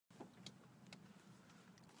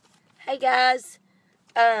Hey guys,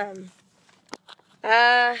 I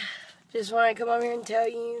just want to come over here and tell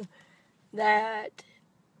you that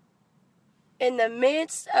in the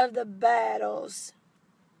midst of the battles,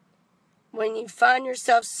 when you find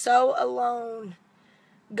yourself so alone,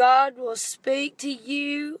 God will speak to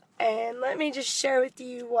you. And let me just share with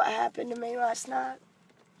you what happened to me last night.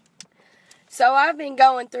 So I've been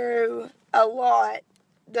going through a lot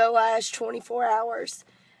the last 24 hours.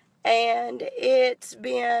 And it's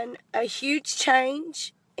been a huge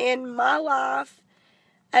change in my life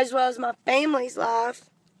as well as my family's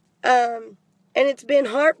life. And it's been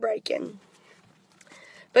heartbreaking.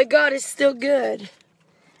 But God is still good.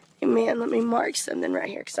 Amen. Let me mark something right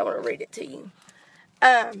here because I want to read it to you.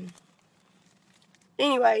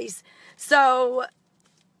 Anyways, so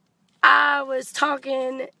I was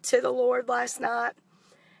talking to the Lord last night,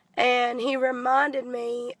 and He reminded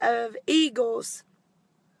me of eagles.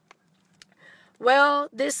 Well,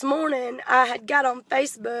 this morning I had got on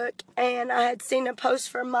Facebook and I had seen a post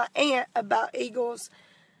from my aunt about eagles,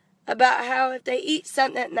 about how if they eat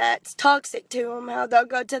something that's toxic to them, how they'll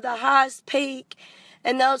go to the highest peak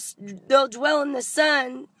and they'll dwell in the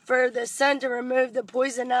sun for the sun to remove the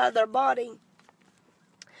poison out of their body.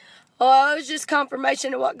 Well, it was just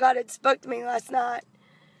confirmation of what God had spoke to me last night.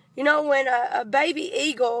 You know, when a baby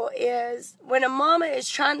eagle when a mama is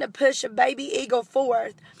trying to push a baby eagle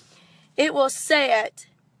forth, it will set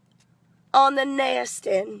on the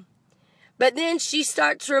nesting. But then she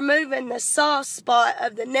starts removing the soft spot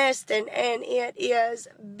of the nesting, and it is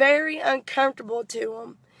very uncomfortable to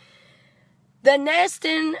them. The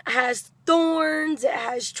nesting has thorns, it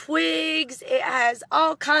has twigs, it has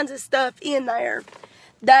all kinds of stuff in there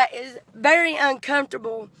that is very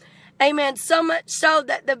uncomfortable. Amen. So much so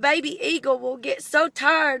that the baby eagle will get so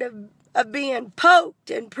tired of being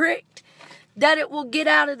poked and pricked that it will get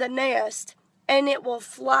out of the nest and it will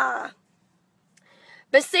fly.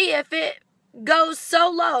 But see, if it goes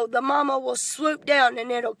so low, the mama will swoop down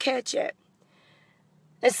and it'll catch it.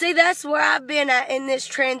 And see, that's where I've been at in this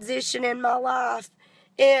transition in my life,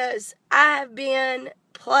 is I have been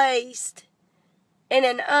placed in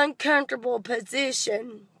an uncomfortable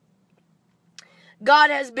position. God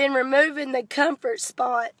has been removing the comfort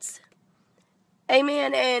spots.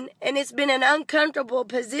 Amen. And it's been an uncomfortable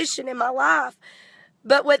position in my life.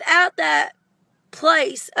 But without that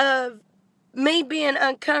place of me being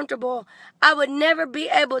uncomfortable, I would never be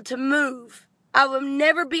able to move. I would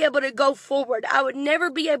never be able to go forward. I would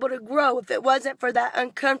never be able to grow if it wasn't for that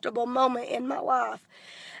uncomfortable moment in my life.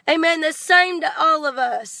 Amen. The same to all of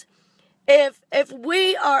us. If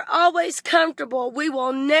we are always comfortable, we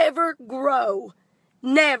will never grow.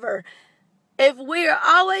 Never. If we are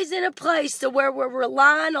always in a place to where we're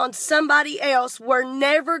relying on somebody else, we're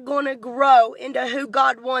never going to grow into who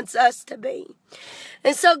God wants us to be.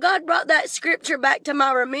 And so God brought that scripture back to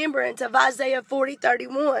my remembrance of Isaiah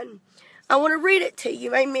 40:31. I want to read it to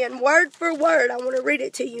you. Amen. Word for word, I want to read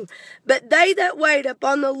it to you. But they that wait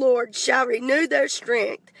upon the Lord shall renew their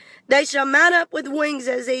strength. They shall mount up with wings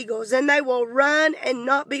as eagles, and they will run and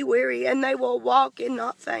not be weary, and they will walk and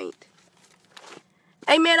not faint.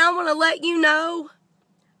 Amen. I want to let you know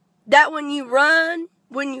that when you run,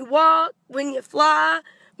 when you walk, when you fly,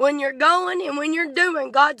 when you're going and when you're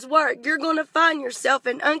doing God's work, you're going to find yourself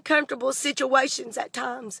in uncomfortable situations at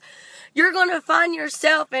times. You're going to find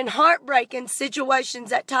yourself in heartbreaking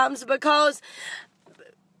situations at times, because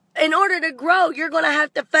in order to grow, you're going to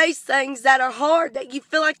have to face things that are hard, that you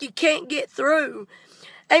feel like you can't get through.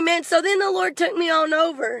 Amen. So then the Lord took me on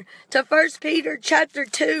over to 1 Peter chapter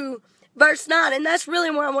 2, verse 9. And that's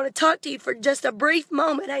really where I want to talk to you for just a brief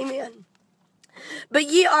moment. Amen. But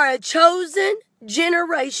ye are a chosen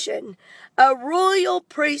generation, a royal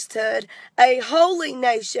priesthood, a holy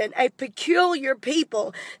nation, a peculiar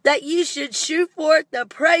people, that you should shew forth the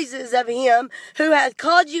praises of Him who hath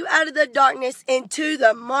called you out of the darkness into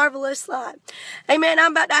the marvelous light. Amen.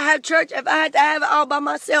 I'm about to have church. If I had to have it all by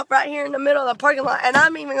myself right here in the middle of the parking lot, and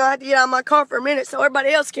I'm even going to have to get out of my car for a minute so everybody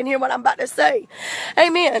else can hear what I'm about to say.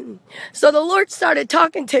 Amen. So the Lord started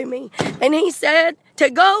talking to me, and He said, to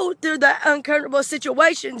go through the uncomfortable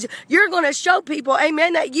situations, you're going to show people,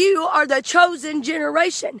 amen, that you are the chosen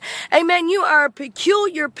generation. Amen. You are a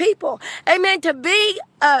peculiar people. Amen. To be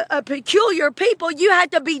a peculiar people, you have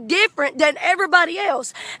to be different than everybody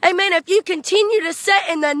else. Amen. If you continue to sit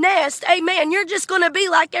in the nest, amen, you're just going to be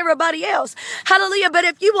like everybody else. Hallelujah. But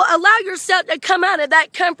if you will allow yourself to come out of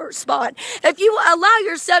that comfort spot, if you will allow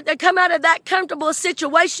yourself to come out of that comfortable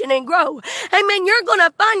situation and grow, amen, you're going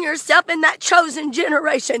to find yourself in that chosen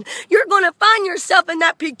generation. You're going to find yourself in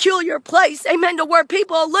that peculiar place, amen, to where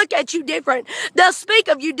people will look at you different. They'll speak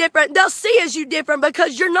of you different. They'll see as you different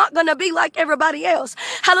because you're not going to be like everybody else.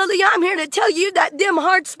 Hallelujah. I'm here to tell you that them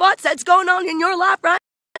hard spots that's going on in your life right now,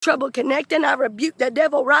 trouble connecting, I rebuke the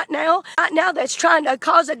devil right now that's trying to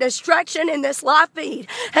cause a distraction in this live feed.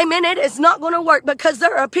 Amen. It is not going to work because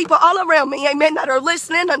there are people all around me, amen, that are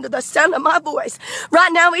listening under the sound of my voice right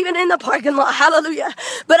now, even in the parking lot. Hallelujah.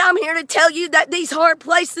 But I'm here to tell you that these hard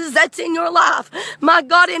places that's in your life, my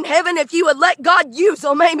God in heaven, if you would let God use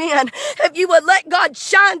them, amen, if you would let God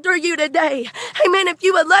shine through you today, amen, if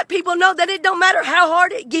you would let people know that it don't matter how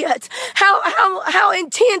hard it gets, how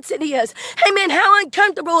intense it is, amen, how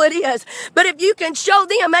uncomfortable it is. But if you can show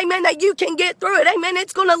them, amen, that you can get through it, amen,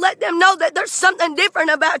 it's going to let them know that there's something different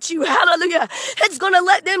about you. Hallelujah. It's going to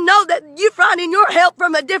let them know that you're finding your help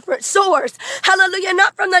from a different source. Hallelujah.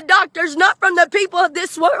 Not from the doctors, not from the people of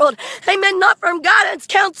this world. Amen. Not from guidance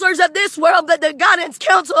counselors of this world, but the guidance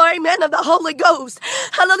counselor, amen, of the Holy Ghost.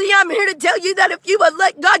 Hallelujah. I'm here to tell you that if you would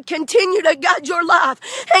let God continue to guide your life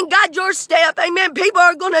and guide your step, amen, people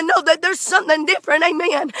are going to know that there's something different.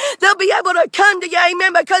 Amen. They'll be able to come to you,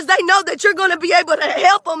 amen, because they know that you're going to be able to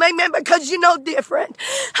help them, amen, because you know different.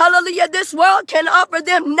 Hallelujah. This world can offer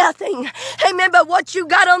them nothing, amen, but what you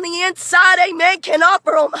got on the inside, amen, can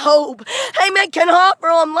offer them hope, amen, can offer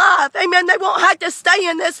them life, amen. They won't have to stay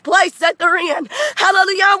in this place that they're in.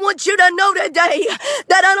 Hallelujah. I want you to know today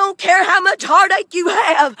that I don't care how much heartache you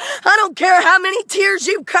have. I don't care how many tears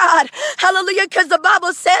you've cried. Hallelujah, because the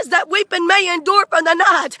Bible says that weeping may endure for the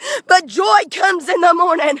night, but joy comes in the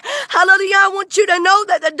morning. Hallelujah. I want you to know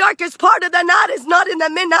that the darkest part of the night is not in the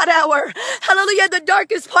midnight hour. Hallelujah. The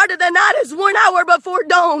darkest part of the night is 1 hour before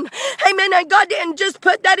dawn. Amen. And God didn't just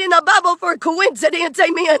put that in the Bible for coincidence.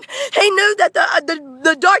 Amen. He knew that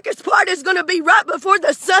the darkest part is going to be right before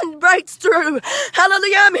the sun breaks through.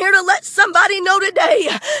 Hallelujah. I'm here to let somebody know today,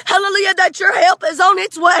 hallelujah, that your help is on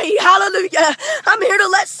its way. Hallelujah. I'm here to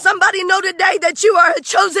let somebody know today that you are a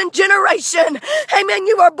chosen generation. Amen.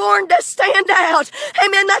 You are born to stand out.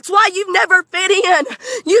 Amen. That's why you've never fit in.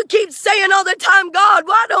 You keep saying all the time, God,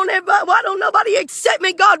 why don't nobody accept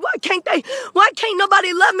me? God, why can't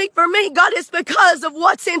nobody love me for me? God, it's because of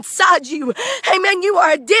what's inside you. Amen. You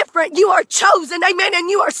are different. You are chosen. Amen. And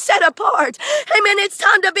you are set apart. Amen. It's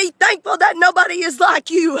time to be thankful that nobody is like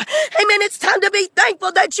you. Amen. It's time to be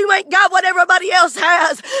thankful that you ain't got what everybody else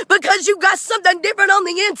has because you got something different on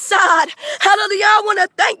the inside. Hallelujah. I want to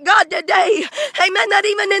thank God today. Amen. That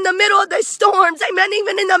even in the middle of the storms, amen,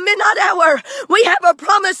 even in the midnight hour, we have a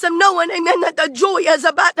promise of knowing, amen, that the joy is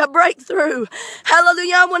about to break through.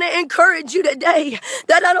 Hallelujah. I want to encourage you today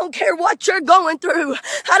that I don't care what you're going through.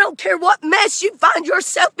 I don't care what mess you find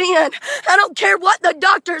yourself in. I don't care what the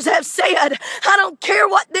doctors have said. I don't care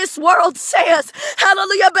what this world says.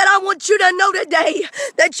 Hallelujah. But I want you to know today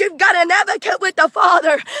that you've got an advocate with the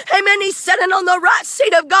Father. Amen. He's sitting on the right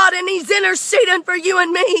seat of God and he's interceding for you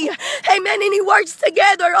and me. Amen. And he works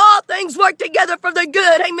together. All things work together for the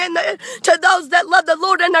good. Amen. To those that love the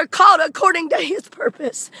Lord and are called according to his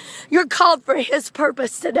purpose. You're called for his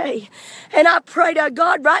purpose today. And I pray to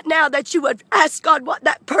God right now that you would ask God what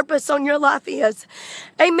that purpose on your life is.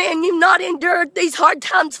 Amen. You've not endured these hard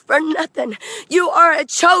times for nothing. You are a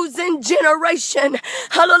chosen generation.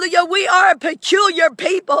 Hallelujah. We are a peculiar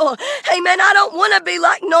people. Amen. I don't want to be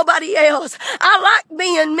like nobody else. I like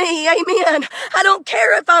being me. Amen. I don't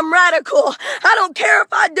care if I'm radical. I don't care if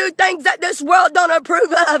I do things that this world don't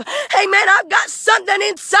approve of. Amen. I've got something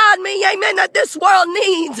inside me. Amen. That this world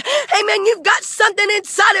needs. Amen. You've got something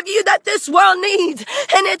inside of you that this world needs.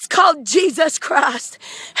 And it's called Jesus Christ.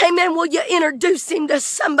 Amen. Will you introduce him to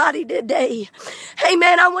somebody today?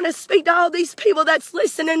 Amen. I want to speak to all these people that's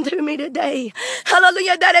listening to me today.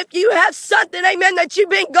 Hallelujah. That if you have something, amen, that you've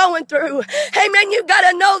been going through, amen, you got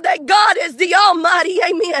to know that God is the Almighty.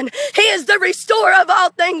 Amen. He is the restorer of all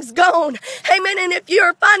things gone. Amen. And if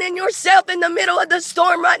you're finding yourself in the middle of the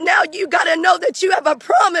storm right now, you got to know that you have a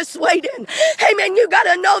promise waiting. Amen. You got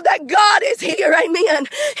to know that God is here. Amen.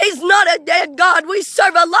 He's not a dead God. We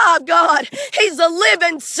serve a live God. He's a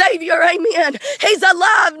living Savior. Amen. He's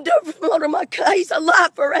alive. He's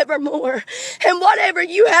alive forevermore. And whatever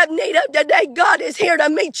you have need of today, God is here to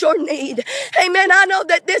meet your need. Amen. I know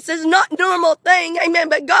that this is not normal thing. Amen.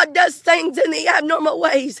 But God does things in the abnormal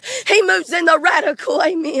ways. He moves in the radical.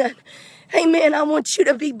 Amen. Amen. I want you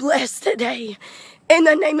to be blessed today. In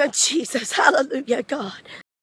the name of Jesus. Hallelujah, God.